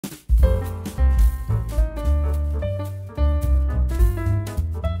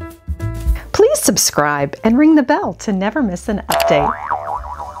subscribe, and ring the bell to never miss an update.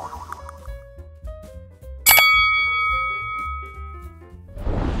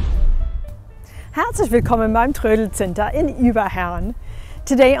 Herzlich willkommen beim Trödelcenter in Überherrn.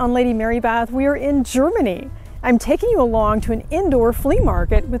 Today on Lady Marybath, we are in Germany. I'm taking you along to an indoor flea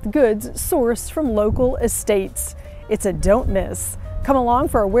market with goods sourced from local estates. It's a don't miss. Come along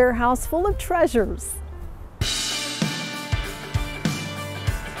for a warehouse full of treasures.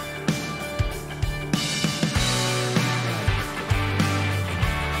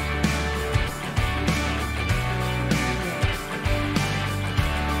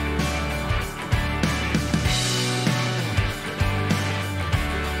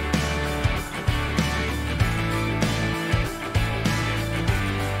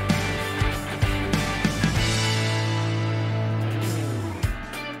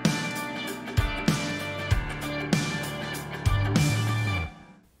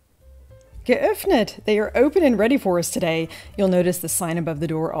 Geöffnet! They are open and ready for us today. You'll notice the sign above the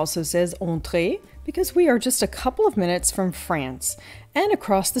door also says Entrée because we are just a couple of minutes from France and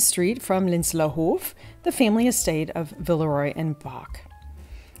across the street from Linslerhof, the family estate of Villeroy and Boch.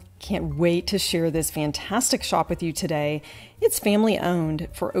 Can't wait to share this fantastic shop with you today. It's family owned.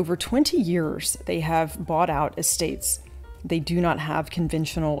 For over 20 years, they have bought out estates. They do not have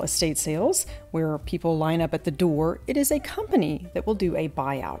conventional estate sales where people line up at the door. It is a company that will do a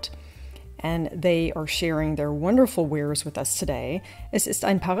buyout. And they are sharing their wonderful wares with us today. Es ist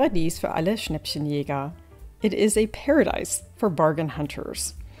ein Paradies für alle Schnäppchenjäger. It is a paradise for bargain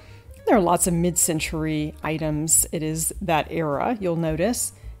hunters. There are lots of mid-century items. It is that era, you'll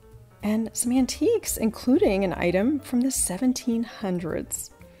notice. And some antiques, including an item from the 1700s.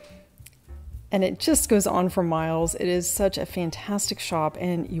 And it just goes on for miles. It is such a fantastic shop,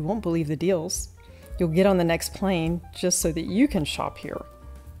 and you won't believe the deals. You'll get on the next plane just so that you can shop here.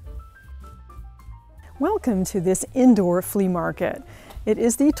 Welcome to this indoor flea market. It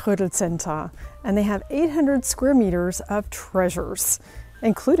is the Trödelcenter, and they have 800 square meters of treasures,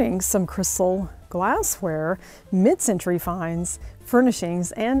 including some crystal glassware, mid-century finds,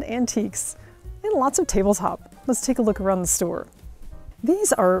 furnishings, and antiques, and lots of tabletop. Let's take a look around the store.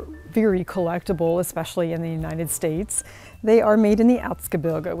 These are very collectible, especially in the United States. They are made in the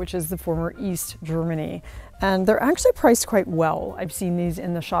Erzgebirge, which is the former East Germany. And they're actually priced quite well. I've seen these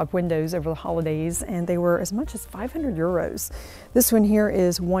in the shop windows over the holidays, and they were as much as 500 euros. This one here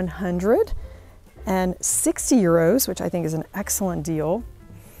is 160 euros, which I think is an excellent deal.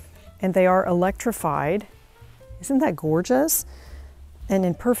 And they are electrified. Isn't that gorgeous? And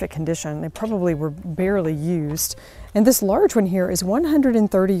in perfect condition. They probably were barely used. And this large one here is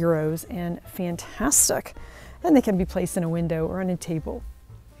 130 euros and fantastic. And they can be placed in a window or on a table.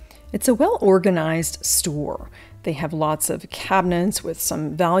 It's a well-organized store. They have lots of cabinets with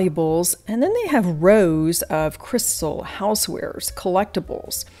some valuables, and then they have rows of crystal, housewares,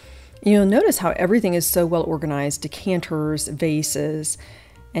 collectibles. You'll notice how everything is so well organized: decanters, vases,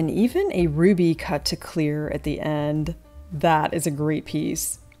 and even a ruby cut to clear at the end. That is a great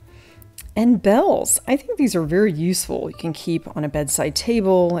piece. And bells. I think these are very useful. You can keep on a bedside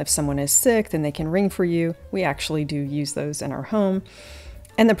table. If someone is sick, then they can ring for you. We actually do use those in our home.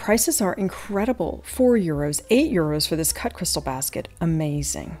 And the prices are incredible. 4 euros, 8 euros for this cut crystal basket.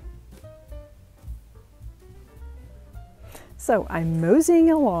 Amazing. So I'm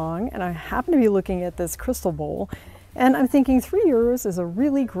moseying along, and I happen to be looking at this crystal bowl, and I'm thinking 3 euros is a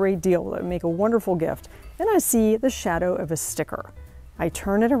really great deal. That would make a wonderful gift. And I see the shadow of a sticker. I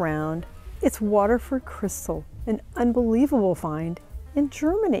turn it around. It's Waterford crystal, an unbelievable find in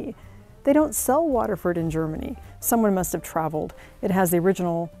Germany. They don't sell Waterford in Germany. Someone must have traveled. It has the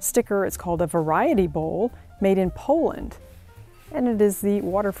original sticker. It's called a variety bowl, made in Poland. And it is the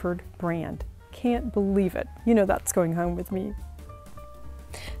Waterford brand. Can't believe it. You know that's going home with me.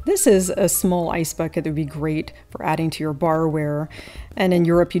 This is a small ice bucket that would be great for adding to your barware. And in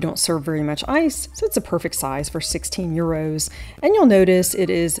Europe, you don't serve very much ice, so it's a perfect size for 16 euros. And you'll notice it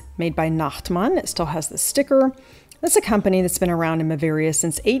is made by Nachtmann. It still has the sticker. That's a company that's been around in Bavaria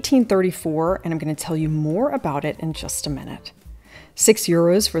since 1834, and I'm going to tell you more about it in just a minute. 6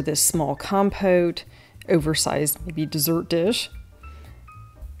 euros for this small compote, oversized maybe dessert dish.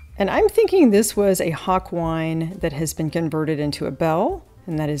 And I'm thinking this was a hock wine that has been converted into a bell,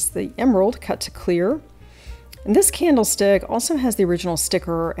 and that is the emerald cut to clear. And this candlestick also has the original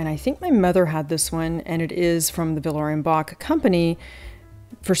sticker, and I think my mother had this one, and it is from the Villeroy Boch company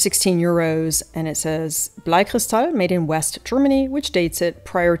for 16 euros, and it says Bleikristall, made in West Germany, which dates it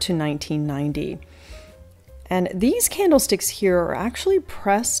prior to 1990. And these candlesticks here are actually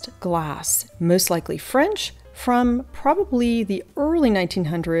pressed glass, most likely French, from probably the early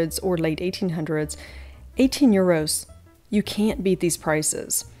 1900s or late 1800s, 18 euros. You can't beat these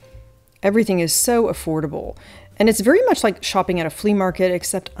prices. Everything is so affordable, and it's very much like shopping at a flea market,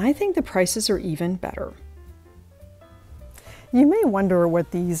 except I think the prices are even better. You may wonder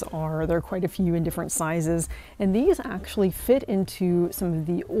what these are. There are quite a few in different sizes, and these actually fit into some of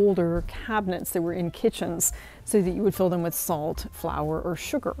the older cabinets that were in kitchens so that you would fill them with salt, flour, or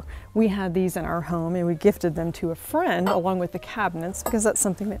sugar. We had these in our home and we gifted them to a friend along with the cabinets because that's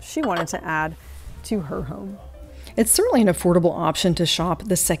something that she wanted to add to her home. It's certainly an affordable option to shop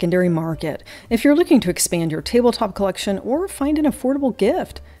the secondary market if you're looking to expand your tabletop collection or find an affordable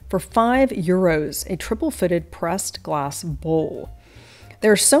gift. For 5 euros, a triple-footed pressed glass bowl.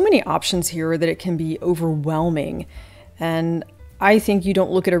 There are so many options here that it can be overwhelming, and I think you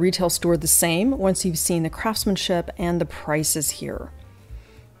don't look at a retail store the same once you've seen the craftsmanship and the prices here.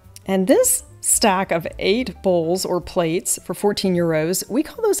 And this stack of 8 bowls or plates for 14 euros, we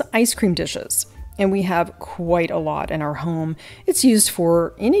call those ice cream dishes, and we have quite a lot in our home. It's used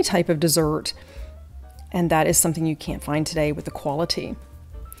for any type of dessert, and that is something you can't find today with the quality.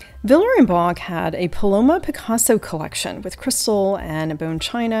 Villeroy Boch had a Paloma Picasso collection with crystal and bone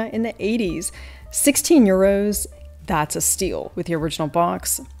china in the 80s. 16 euros, that's a steal with the original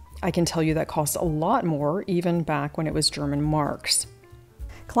box. I can tell you that cost a lot more even back when it was German marks.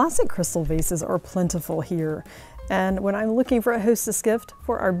 Classic crystal vases are plentiful here. And when I'm looking for a hostess gift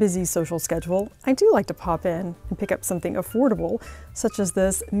for our busy social schedule, I do like to pop in and pick up something affordable, such as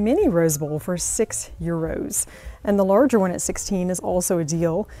this mini rose bowl for 6 euros. And the larger one at 16 is also a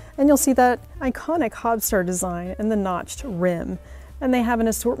deal. And you'll see that iconic hobstar design and the notched rim. And they have an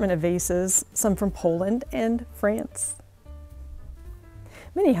assortment of vases, some from Poland and France.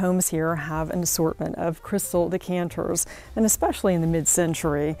 Many homes here have an assortment of crystal decanters, and especially in the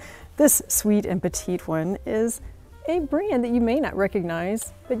mid-century. This sweet and petite one is a brand that you may not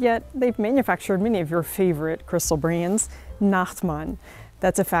recognize, but yet they've manufactured many of your favorite crystal brands. Nachtmann.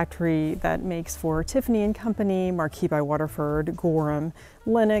 That's a factory that makes for Tiffany & Company, Marquis by Waterford, Gorham,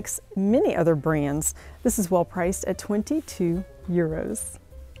 Lennox, many other brands. This is well priced at 22 euros.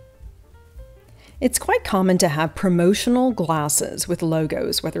 It's quite common to have promotional glasses with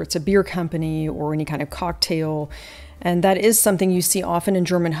logos, whether it's a beer company or any kind of cocktail, and that is something you see often in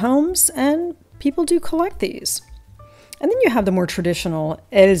German homes, and people do collect these. And then you have the more traditional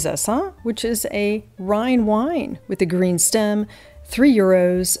Elsässer, which is a Rhine wine with a green stem, 3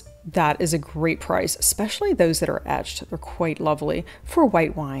 euros. That is a great price, especially those that are etched. They're quite lovely for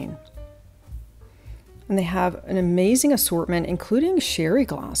white wine. And they have an amazing assortment, including sherry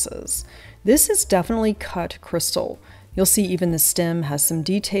glasses. This is definitely cut crystal. You'll see even the stem has some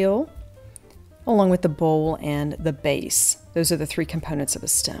detail, along with the bowl and the base. Those are the 3 components of a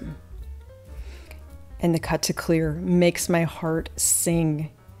stem. And the cut to clear makes my heart sing.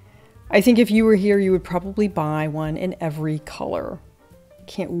 I think if you were here, you would probably buy one in every color.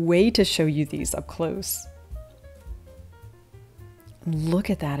 Can't wait to show you these up close. Look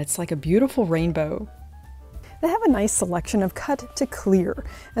at that, it's like a beautiful rainbow. They have a nice selection of cut to clear,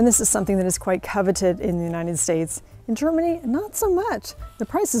 and this is something that is quite coveted in the United States. In Germany, not so much. The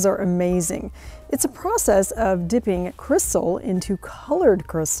prices are amazing. It's a process of dipping crystal into colored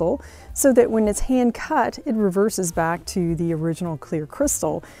crystal so that when it's hand cut, it reverses back to the original clear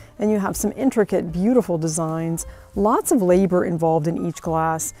crystal, and you have some intricate, beautiful designs, lots of labor involved in each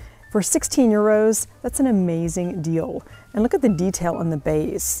glass. For 16 euros, that's an amazing deal. And look at the detail on the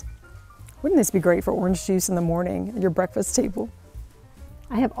base. Wouldn't this be great for orange juice in the morning at your breakfast table?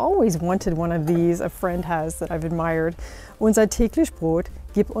 I have always wanted one of these a friend has that I've admired. Unser täglich Brot,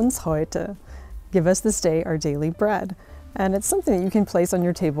 gib uns heute. Give us this day our daily bread. And it's something that you can place on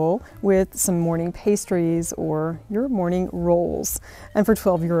your table with some morning pastries or your morning rolls. And for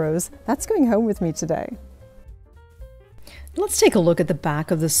 12 euros, that's going home with me today. Let's take a look at the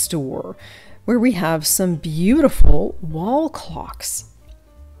back of the store, where we have some beautiful wall clocks.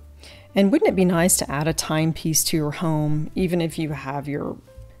 And wouldn't it be nice to add a timepiece to your home, even if you have your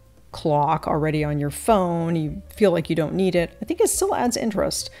clock already on your phone, you feel like you don't need it? I think it still adds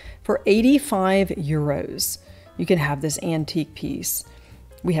interest. For 85 euros, you can have this antique piece.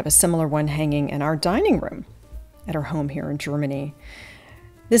 We have a similar one hanging in our dining room at our home here in Germany.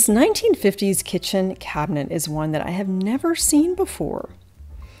 This 1950s kitchen cabinet is one that I have never seen before.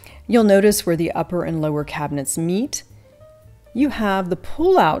 You'll notice where the upper and lower cabinets meet. You have the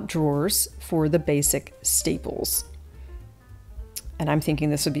pull-out drawers for the basic staples. And I'm thinking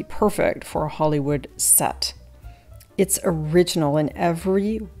this would be perfect for a Hollywood set. It's original in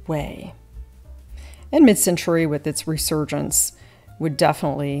every way. And mid-century, with its resurgence, would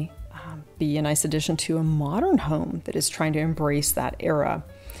definitely be a nice addition to a modern home that is trying to embrace that era.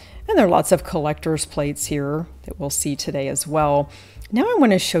 And there are lots of collector's plates here that we'll see today as well. Now I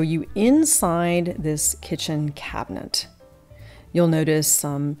want to show you inside this kitchen cabinet. You'll notice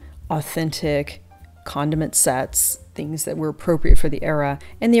some authentic condiment sets, things that were appropriate for the era,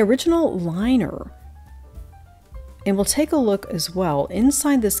 and the original liner. And we'll take a look as well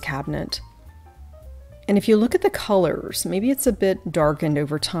inside this cabinet. And if you look at the colors, maybe it's a bit darkened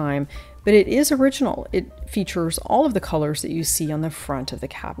over time, but it is original. It features all of the colors that you see on the front of the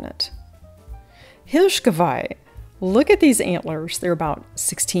cabinet. Hirschgeweih. Look at these antlers. They're about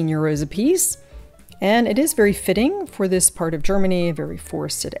 16 euros a piece. And it is very fitting for this part of Germany, a very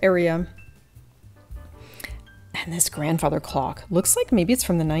forested area. And this grandfather clock looks like maybe it's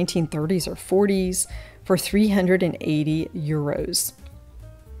from the 1930s or 40s for 380 euros.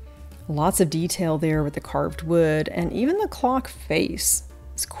 Lots of detail there with the carved wood, and even the clock face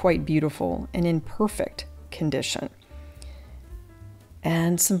is quite beautiful and in perfect condition.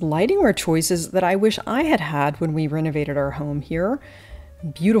 And some lightingware choices that I wish I had had when we renovated our home here.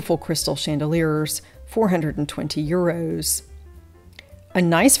 Beautiful crystal chandeliers, 420 euros. A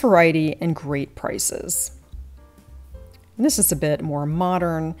nice variety and great prices. And this is a bit more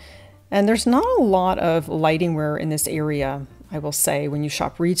modern, and there's not a lot of lightingware in this area, I will say. When you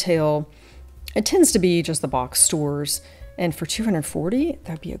shop retail, it tends to be just the box stores, and for 240,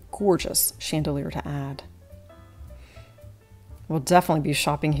 that would be a gorgeous chandelier to add. We'll definitely be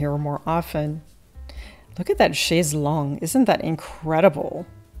shopping here more often. Look at that chaise longue. Isn't that incredible?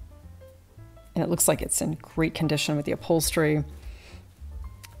 And it looks like it's in great condition with the upholstery.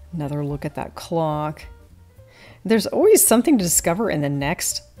 Another look at that clock. There's always something to discover in the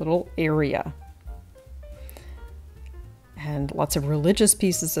next little area. And lots of religious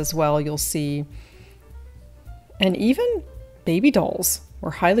pieces as well, you'll see. And even baby dolls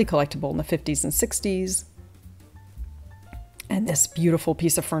were highly collectible in the 50s and 60s. And this beautiful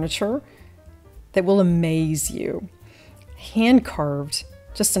piece of furniture that will amaze you. Hand carved,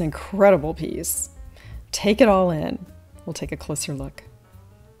 just an incredible piece. Take it all in. We'll take a closer look.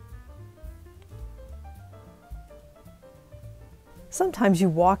 Sometimes you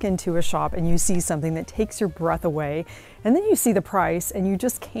walk into a shop and you see something that takes your breath away, and then you see the price and you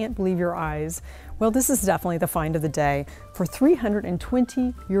just can't believe your eyes. Well, this is definitely the find of the day for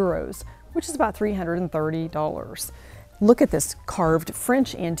 320 euros, which is about $330. Look at this carved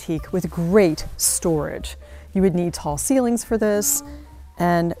French antique with great storage. You would need tall ceilings for this,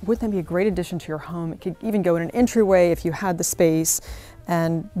 and wouldn't that be a great addition to your home? It could even go in an entryway if you had the space.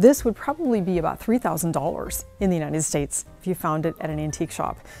 And this would probably be about $3,000 in the United States if you found it at an antique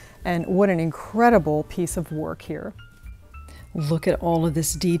shop. And what an incredible piece of work here. Look at all of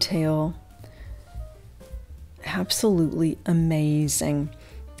this detail. Absolutely amazing.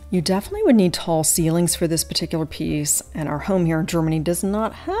 You definitely would need tall ceilings for this particular piece, and our home here in Germany does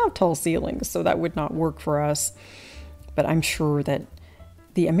not have tall ceilings, so that would not work for us. But I'm sure that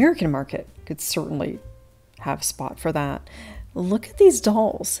the American market could certainly have a spot for that. Look at these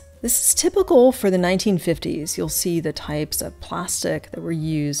dolls. This is typical for the 1950s. You'll see the types of plastic that were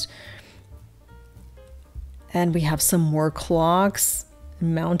used. And we have some more clocks,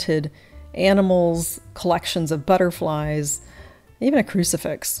 mounted animals, collections of butterflies, even a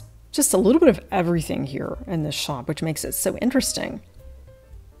crucifix. Just a little bit of everything here in this shop, which makes it so interesting.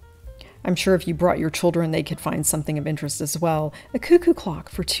 I'm sure if you brought your children, they could find something of interest as well. A cuckoo clock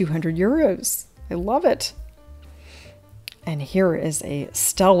for 200 euros. I love it. And here is a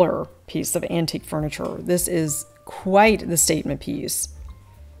stellar piece of antique furniture. This is quite the statement piece.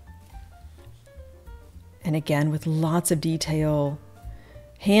 And again, with lots of detail,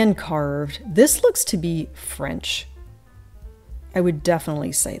 hand carved. This looks to be French. I would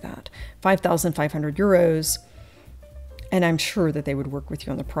definitely say that. 5,500 euros. And I'm sure that they would work with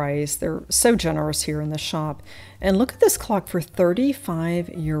you on the price. They're so generous here in the shop. And look at this clock for 35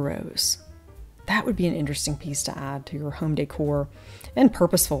 euros. That would be an interesting piece to add to your home decor, and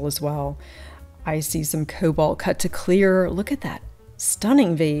purposeful as well. I see some cobalt cut to clear. Look at that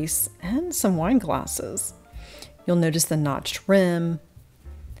stunning vase and some wine glasses. You'll notice the notched rim.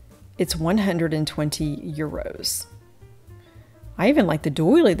 It's 120 euros. I even like the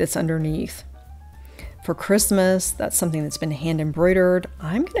doily that's underneath. For Christmas, that's something that's been hand embroidered.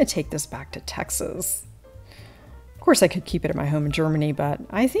 I'm going to take this back to Texas. Of course, I could keep it at my home in Germany, but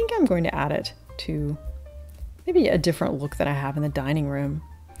I think I'm going to add it to maybe a different look that I have in the dining room.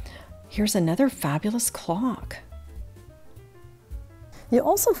 Here's another fabulous clock. You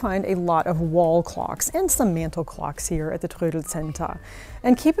also find a lot of wall clocks and some mantel clocks here at the Trödelcenter.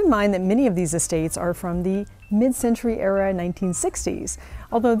 And keep in mind that many of these estates are from the mid-century era 1960s,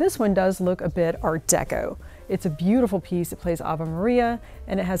 although this one does look a bit Art Deco. It's a beautiful piece. It plays Ave Maria,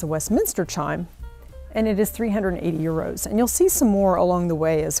 and it has a Westminster chime, and it is 380 euros. And you'll see some more along the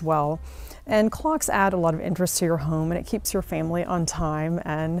way as well. And clocks add a lot of interest to your home, and it keeps your family on time.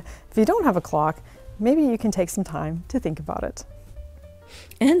 And if you don't have a clock, maybe you can take some time to think about it.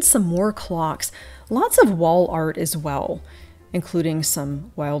 And some more clocks. Lots of wall art as well, including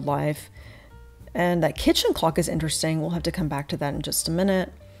some wildlife. And that kitchen clock is interesting. We'll have to come back to that in just a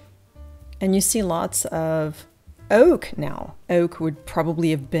minute. And you see lots of oak now. Oak would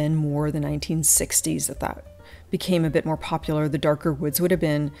probably have been more the 1960s that became a bit more popular. The darker woods would have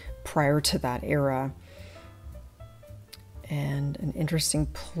been prior to that era. And an interesting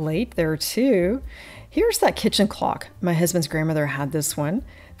plate there too. Here's that kitchen clock. My husband's grandmother had this one,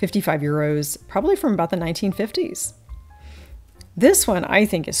 55 euros, probably from about the 1950s. This one I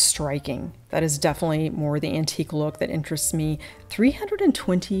think is striking. That is definitely more the antique look that interests me,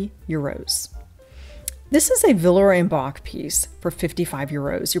 320 euros. This is a Villeroy Boch piece for 55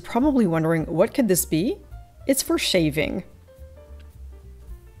 euros. You're probably wondering, what could this be? It's for shaving.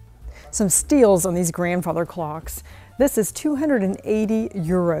 Some steals on these grandfather clocks. This is 280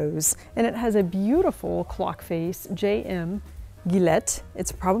 euros, and it has a beautiful clock face, JM Gillette.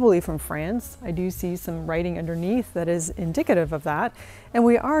 It's probably from France. I do see some writing underneath that is indicative of that. And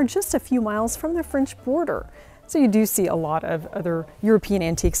we are just a few miles from the French border. So you do see a lot of other European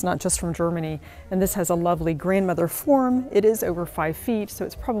antiques, not just from Germany. And this has a lovely grandmother form. It is over 5 feet, so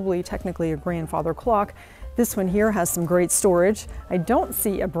it's probably technically a grandfather clock. This one here has some great storage. I don't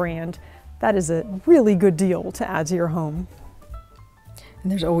see a brand. That is a really good deal to add to your home.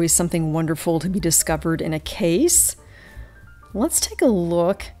 And there's always something wonderful to be discovered in a case. Let's take a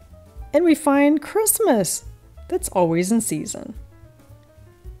look, and we find Christmas. That's always in season.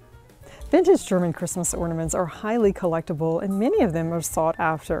 Vintage German Christmas ornaments are highly collectible, and many of them are sought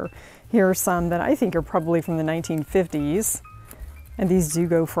after. Here are some that I think are probably from the 1950s, and these do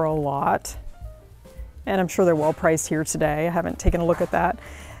go for a lot. And I'm sure they're well priced here today. I haven't taken a look at that.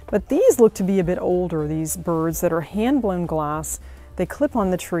 But these look to be a bit older, these birds that are hand-blown glass. They clip on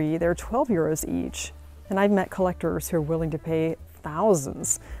the tree. They're 12 euros each. And I've met collectors who are willing to pay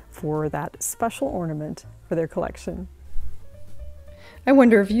thousands for that special ornament for their collection. I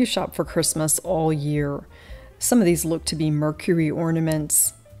wonder if you shop for Christmas all year. Some of these look to be Mercury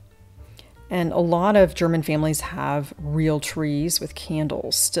ornaments. And a lot of German families have real trees with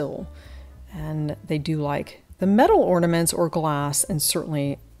candles still. And they do like the metal ornaments or glass, and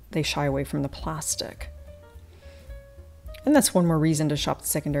certainly they shy away from the plastic. And that's one more reason to shop the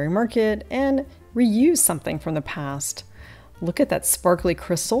secondary market and reuse something from the past. Look at that sparkly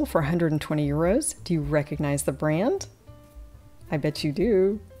crystal for 120 euros. Do you recognize the brand? I bet you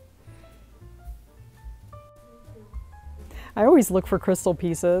do. I always look for crystal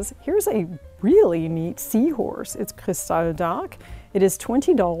pieces. Here's a really neat seahorse. It's Cristal d'Arc. It is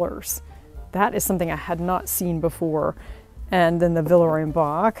 $20. That is something I had not seen before. And then the Villeroy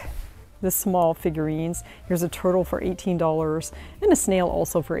Boch, the small figurines. Here's a turtle for $18 and a snail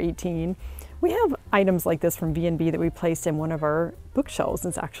also for $18. We have items like this from B&B that we placed in one of our bookshelves.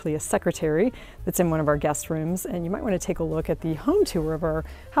 It's actually a secretary that's in one of our guest rooms, and you might want to take a look at the home tour of our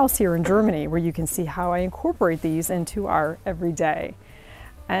house here in Germany, where you can see how I incorporate these into our everyday.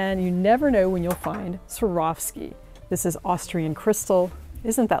 And you never know when you'll find Swarovski. This is Austrian crystal.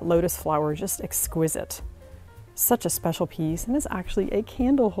 Isn't that lotus flower just exquisite? Such a special piece, and it's actually a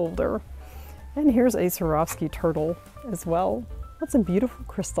candle holder. And here's a Swarovski turtle as well. Lots of beautiful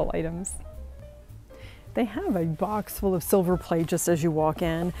crystal items. They have a box full of silver plate just as you walk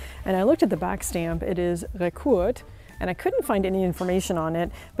in, and I looked at the back stamp. It is Rekord, and I couldn't find any information on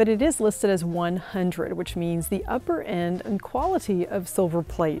it, but it is listed as 100, which means the upper end and quality of silver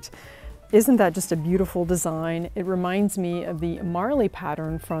plate. Isn't that just a beautiful design? It reminds me of the Marley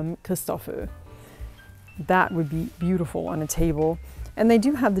pattern from Christophe. That would be beautiful on a table. And they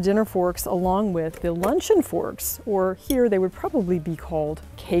do have the dinner forks along with the luncheon forks, or here they would probably be called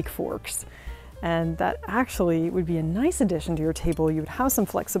cake forks. And that actually would be a nice addition to your table. You would have some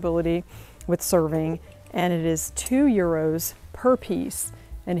flexibility with serving, and it is 2 euros per piece.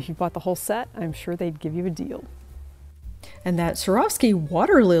 And if you bought the whole set, I'm sure they'd give you a deal. And that Swarovski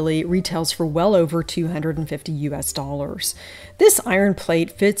water lily retails for well over $250 US. This iron plate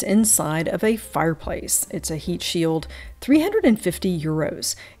fits inside of a fireplace. It's a heat shield, 350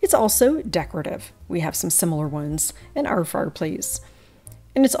 euros. It's also decorative. We have some similar ones in our fireplace.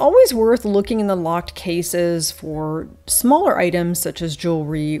 And it's always worth looking in the locked cases for smaller items such as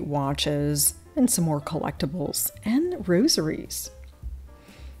jewelry, watches, and some more collectibles and rosaries.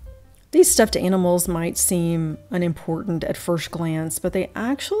 These stuffed animals might seem unimportant at first glance, but they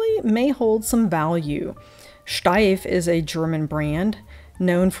actually may hold some value. Steif is a German brand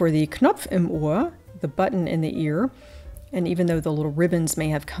known for the Knopf im Ohr, the button in the ear. And even though the little ribbons may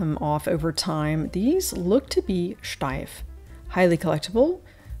have come off over time, these look to be Steif. Highly collectible,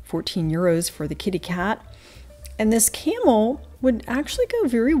 14 euros for the kitty cat. And this camel would actually go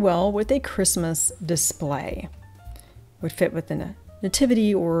very well with a Christmas display. Would fit with the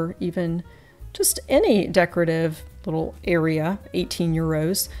nativity or even just any decorative little area, 18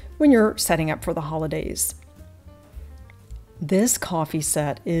 euros, when you're setting up for the holidays. This coffee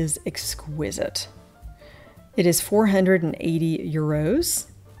set is exquisite. It is 480 euros.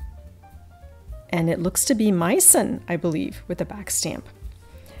 And it looks to be Meissen, I believe, with a back stamp.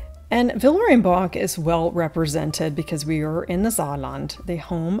 And Villeroy Boch is well represented because we are in the Saarland, the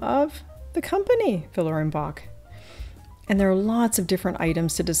home of the company, Villeroy Boch. And there are lots of different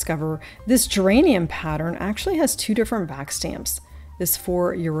items to discover. This geranium pattern actually has two different back stamps. This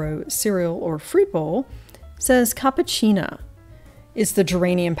 4 euro cereal or fruit bowl says Cappuccina. It's the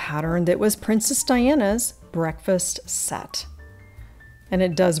geranium pattern that was Princess Diana's breakfast set. And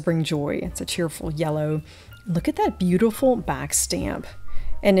it does bring joy. It's a cheerful yellow. Look at that beautiful back stamp.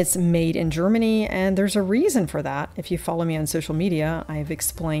 And it's made in Germany, and there's a reason for that. If you follow me on social media, I've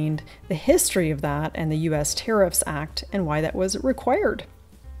explained the history of that and the US Tariffs Act and why that was required.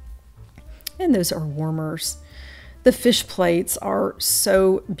 And those are warmers. The fish plates are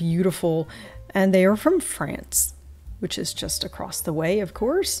so beautiful, and they are from France, which is just across the way, of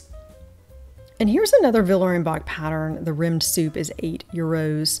course. And here's another Villeroy Boch pattern. The rimmed soup is 8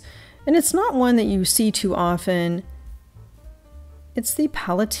 euros. And it's not one that you see too often. It's the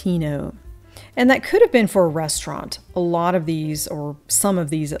Palatino. And that could have been for a restaurant. A lot of these, or some of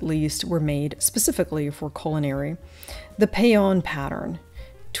these at least, were made specifically for culinary. The Paon pattern,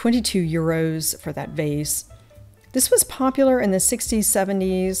 22 euros for that vase. This was popular in the 60s,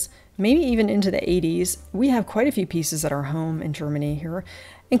 70s, maybe even into the 80s. We have quite a few pieces at our home in Germany here,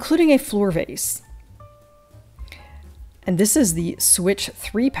 including a floor vase. And this is the Switch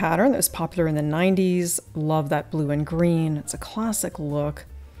 3 pattern that was popular in the 90s. Love that blue and green. It's a classic look,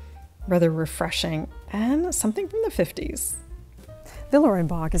 rather refreshing, and something from the 50s. Villeroy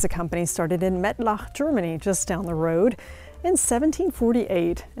Boch is a company started in Mettlach, Germany, just down the road, in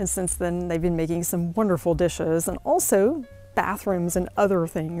 1748. And since then, they've been making some wonderful dishes and also bathrooms and other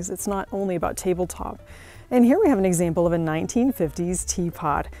things. It's not only about tabletop. And here we have an example of a 1950s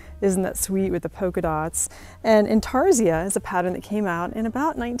teapot. Isn't that sweet with the polka dots? And Intarsia is a pattern that came out in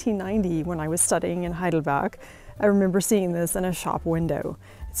about 1990 when I was studying in Heidelberg. I remember seeing this in a shop window.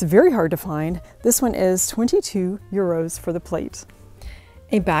 It's very hard to find. This one is 22 euros for the plate.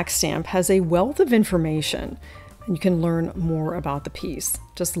 A back stamp has a wealth of information, and you can learn more about the piece.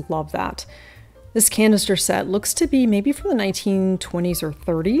 Just love that. This canister set looks to be maybe from the 1920s or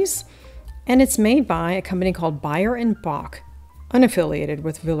 30s. And it's made by a company called Beyer & Boch, unaffiliated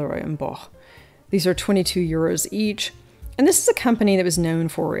with Villeroy & Boch. These are 22 euros each. And this is a company that was known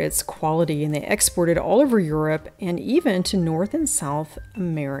for its quality, and they exported all over Europe and even to North and South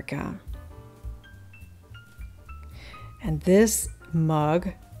America. And this mug,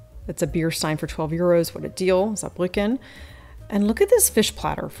 that's a beer stein for 12 euros. What a deal, Saarbrücken. And look at this fish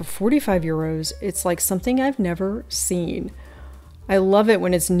platter for 45 euros. It's like something I've never seen. I love it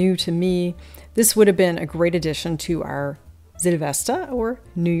when it's new to me. This would have been a great addition to our Silvester or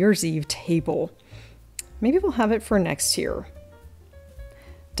New Year's Eve table. Maybe we'll have it for next year.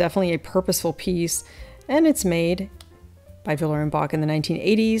 Definitely a purposeful piece, and it's made by Villeroy Boch in the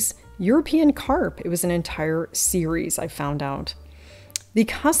 1980s. European carp. It was an entire series, I found out. The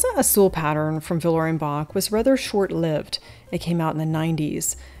Casa Azul pattern from Villeroy Boch was rather short-lived. It came out in the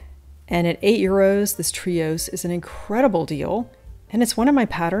 90s. And at 8 euros, this Trios is an incredible deal. And it's one of my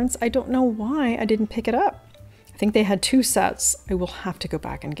patterns. I don't know why I didn't pick it up. I think they had 2 sets. I will have to go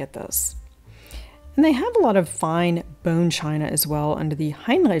back and get this. And they have a lot of fine bone china as well under the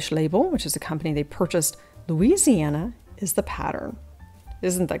Heinrich label, which is a company they purchased. Louisiana is the pattern.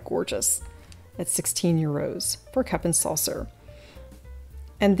 Isn't that gorgeous? It's 16 euros for a cup and saucer.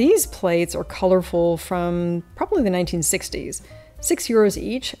 And these plates are colorful from probably the 1960s. 6 euros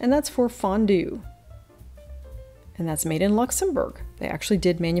each, and that's for fondue. And that's made in Luxembourg. They actually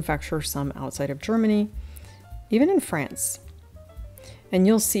did manufacture some outside of Germany, even in France. And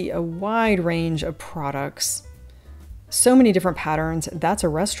you'll see a wide range of products. So many different patterns. That's a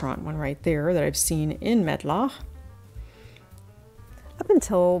restaurant one right there that I've seen in Mettlach. Up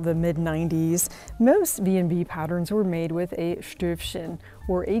until the mid-90s, most B&B patterns were made with a Stöfchen,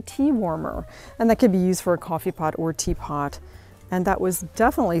 or a tea warmer, and that could be used for a coffee pot or teapot. And that was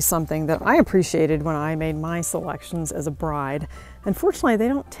definitely something that I appreciated when I made my selections as a bride. Unfortunately, they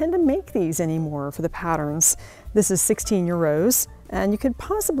don't tend to make these anymore for the patterns. This is 16 euros, and you could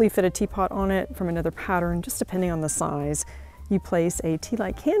possibly fit a teapot on it from another pattern, just depending on the size. You place a tea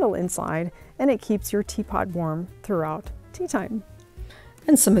light candle inside, and it keeps your teapot warm throughout tea time.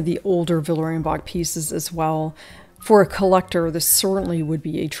 And some of the older Villeroy Boch pieces as well. For a collector, this certainly would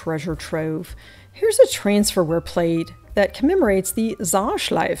be a treasure trove. Here's a transferware plate that commemorates the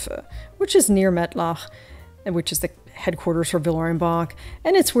Saarschleife, which is near Mettlach, which is the headquarters for Villeroy Boch,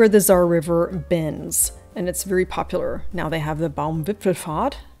 and it's where the Saar River bends, and it's very popular. Now they have the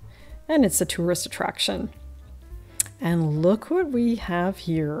Baumwipfelfahrt, and it's a tourist attraction. And look what we have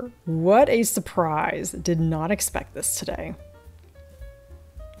here. What a surprise. Did not expect this today.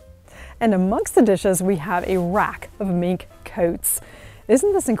 And amongst the dishes, we have a rack of mink coats.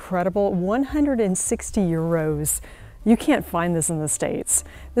 Isn't this incredible? 160 euros. You can't find this in the States.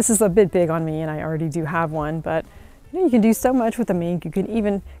 This is a bit big on me, and I already do have one, but you can do so much with the mink. You can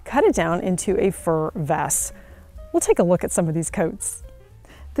even cut it down into a fur vest. We'll take a look at some of these coats.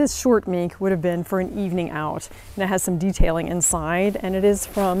 This short mink would have been for an evening out, and it has some detailing inside, and it is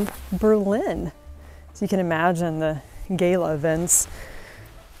from Berlin. So you can imagine the gala events.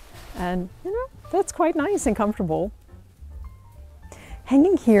 And that's quite nice and comfortable.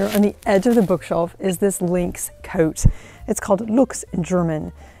 Hanging here on the edge of the bookshelf is this lynx coat. It's called Luchs in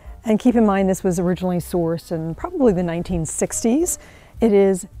German. And keep in mind, this was originally sourced in probably the 1960s. It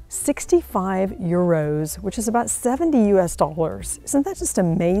is 65 euros, which is about 70 US dollars. Isn't that just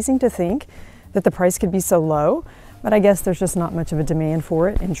amazing to think that the price could be so low? But I guess there's just not much of a demand for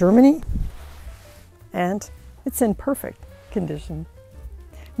it in Germany. And it's in perfect condition.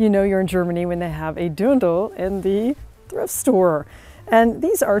 You know you're in Germany when they have a Dirndl in the thrift store. And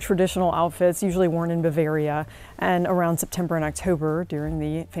these are traditional outfits usually worn in Bavaria, and around September and October during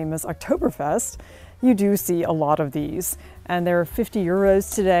the famous Oktoberfest, you do see a lot of these. And they're 50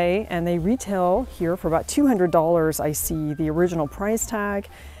 euros today, and they retail here for about $200. I see the original price tag,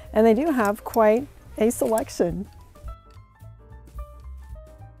 and they do have quite a selection.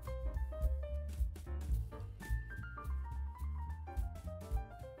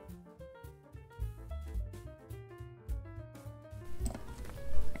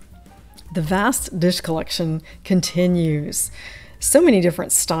 The vast dish collection continues. So many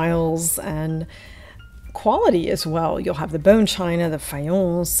different styles and quality as well. You'll have the bone china, the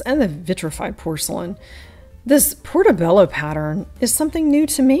faience, and the vitrified porcelain. This portobello pattern is something new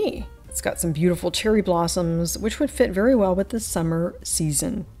to me. It's got some beautiful cherry blossoms, which would fit very well with the summer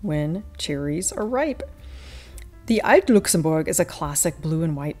season when cherries are ripe. The Alt Luxembourg is a classic blue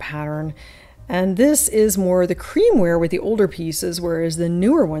and white pattern. And this is more the creamware with the older pieces, whereas the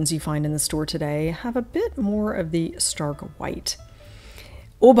newer ones you find in the store today have a bit more of the stark white.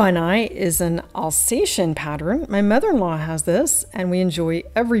 Obernai is an Alsatian pattern. My mother-in-law has this, and we enjoy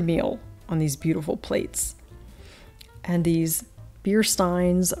every meal on these beautiful plates. And these beer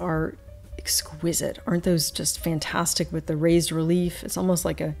steins are exquisite. Aren't those just fantastic with the raised relief? It's almost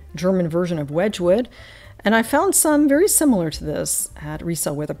like a German version of Wedgwood. And I found some very similar to this at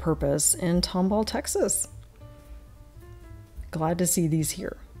Resell with a Purpose in Tomball, Texas. Glad to see these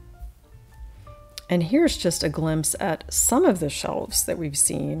here. And here's just a glimpse at some of the shelves that we've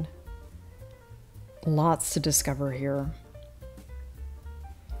seen. Lots to discover here.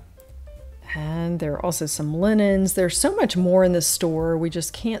 And there are also some linens. There's so much more in this store. We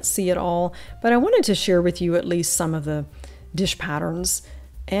just can't see it all. But I wanted to share with you at least some of the dish patterns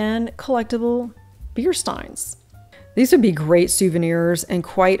and collectible beer steins. These would be great souvenirs and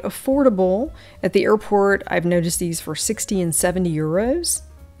quite affordable. At the airport, I've noticed these for 60 and 70 euros.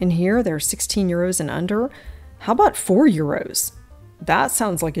 In here, they're 16 euros and under. How about 4 euros? That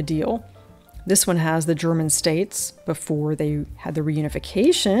sounds like a deal. This one has the German states before they had the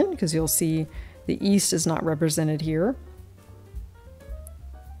reunification, because you'll see the East is not represented here.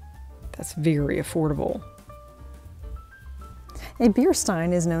 That's very affordable. A beer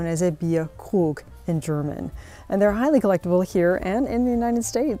stein is known as a Bierkrug in German, and they're highly collectible here and in the United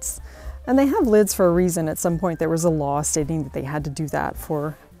States. And they have lids for a reason. At some point there was a law stating that they had to do that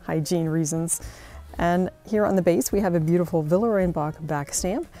for hygiene reasons. And here on the base we have a beautiful Villeroy Boch back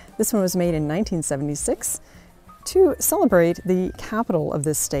stamp. This one was made in 1976 to celebrate the capital of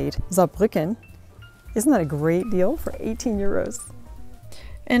this state, Saarbrücken. Isn't that a great deal for 18 euros?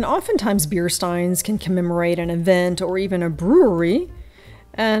 And oftentimes beer steins can commemorate an event or even a brewery.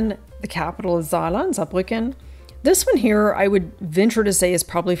 And the capital is Saarland, Saarbrücken. This one here, I would venture to say, is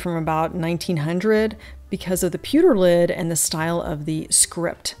probably from about 1900 because of the pewter lid and the style of the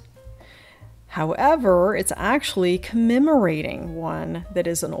script. However, it's actually commemorating one that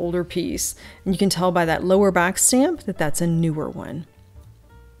is an older piece. And you can tell by that lower back stamp that that's a newer one.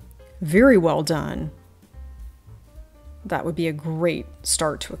 Very well done. That would be a great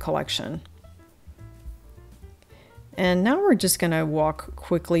start to a collection. And now we're just going to walk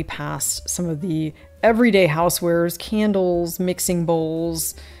quickly past some of the everyday housewares, candles, mixing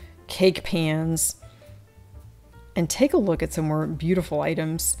bowls, cake pans, and take a look at some more beautiful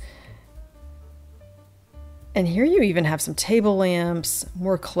items. And here you even have some table lamps,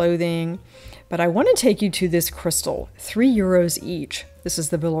 more clothing, but I want to take you to this crystal, €3 each. This is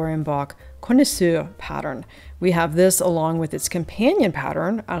the Villeroy Boch Connoisseur pattern. We have this along with its companion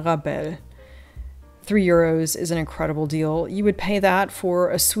pattern, Arabelle. €3 is an incredible deal. You would pay that for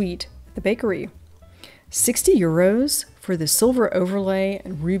a sweet at the bakery. €60 for the silver overlay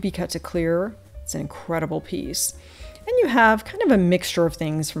and ruby cut to clear. It's an incredible piece. And you have kind of a mixture of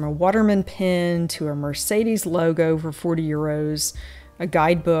things from a Waterman pin to a Mercedes logo for €40, a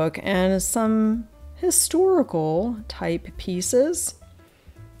guidebook, and some historical type pieces.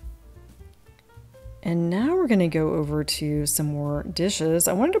 And now we're going to go over to some more dishes.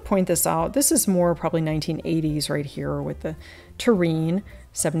 I wanted to point this out. This is more probably 1980s right here with the tureen,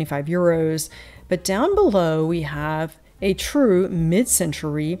 €75. But down below we have a true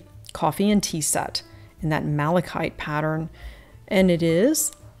mid-century coffee and tea set in that malachite pattern. And it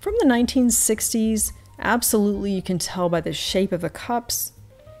is from the 1960s. Absolutely, you can tell by the shape of the cups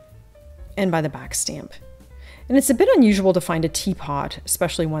and by the back stamp. And it's a bit unusual to find a teapot,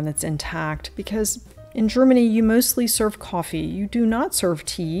 especially one that's intact, because in Germany you mostly serve coffee. You do not serve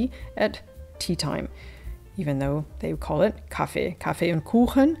tea at tea time, even though they call it Kaffee. Kaffee und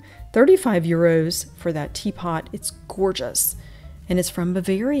Kuchen, €35 for that teapot. It's gorgeous, and it's from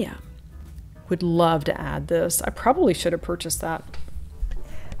Bavaria. Would love to add this. I probably should have purchased that.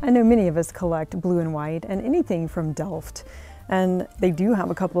 I know many of us collect blue and white and anything from Delft. And they do have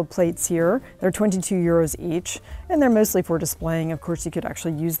a couple of plates here. They're €22 each, and they're mostly for displaying. Of course, you could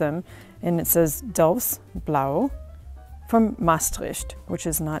actually use them. And it says Delft's Blau from Maastricht, which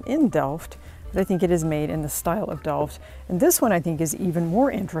is not in Delft, but I think it is made in the style of Delft. And this one I think is even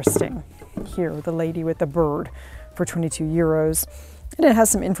more interesting. Here, the lady with the bird for €22. And it has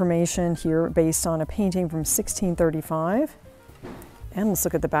some information here based on a painting from 1635. And let's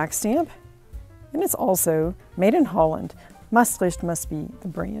look at the back stamp. And it's also made in Holland. Maastricht must be the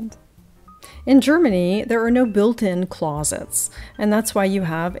brand. In Germany, there are no built-in closets, and that's why you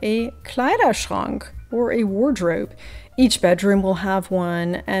have a Kleiderschrank or a wardrobe. Each bedroom will have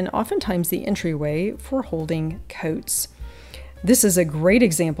one, and oftentimes the entryway for holding coats. This is a great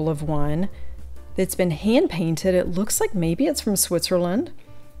example of one that's been hand-painted. It looks like maybe it's from Switzerland,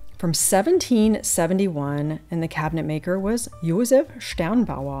 from 1771, and the cabinet maker was Josef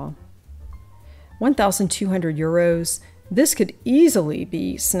Sternbauer. €1,200. This could easily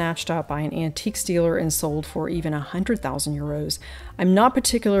be snatched up by an antiques dealer and sold for even €100,000. I'm not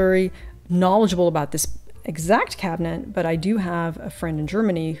particularly knowledgeable about this exact cabinet, but I do have a friend in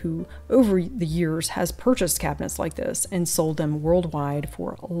Germany who over the years has purchased cabinets like this and sold them worldwide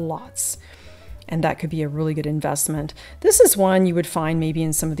for lots. And that could be a really good investment. This is one you would find maybe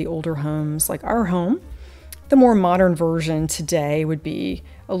in some of the older homes like our home. The more modern version today would be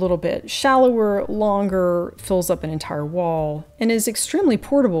a little bit shallower, longer, fills up an entire wall, and is extremely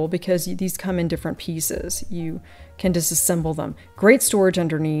portable because these come in different pieces. You can disassemble them. Great storage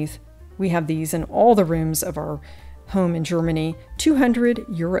underneath. We have these in all the rooms of our home in Germany.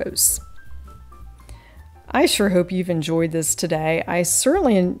 €200. I sure hope you've enjoyed this today. I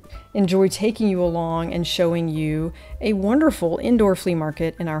certainly enjoy taking you along and showing you a wonderful indoor flea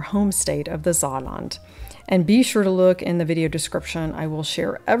market in our home state of the Saarland. And be sure to look in the video description. I will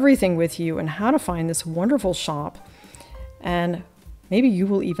share everything with you and how to find this wonderful shop. And maybe you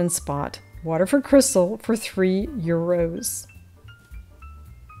will even spot Waterford Crystal for €3.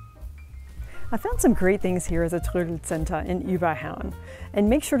 I found some great things here at the Trödelcenter in Überherrn. And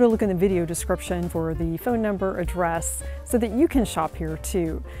make sure to look in the video description for the phone number, address, so that you can shop here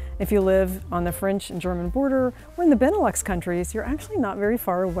too. If you live on the French and German border or in the Benelux countries, you're actually not very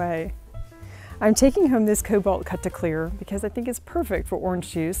far away. I'm taking home this cobalt cut to clear because I think it's perfect for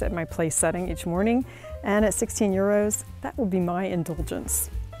orange juice at my place setting each morning, and at €16, that will be my indulgence.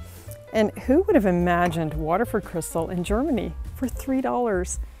 And who would have imagined Waterford Crystal in Germany for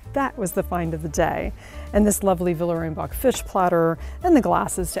 $3? That was the find of the day. And this lovely Villeroy Boch fish platter, and the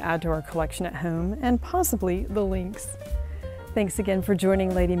glasses to add to our collection at home, and possibly the links. Thanks again for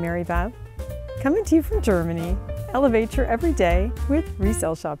joining Lady Mary Beth. Coming to you from Germany, elevate your everyday with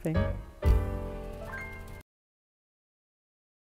resale shopping.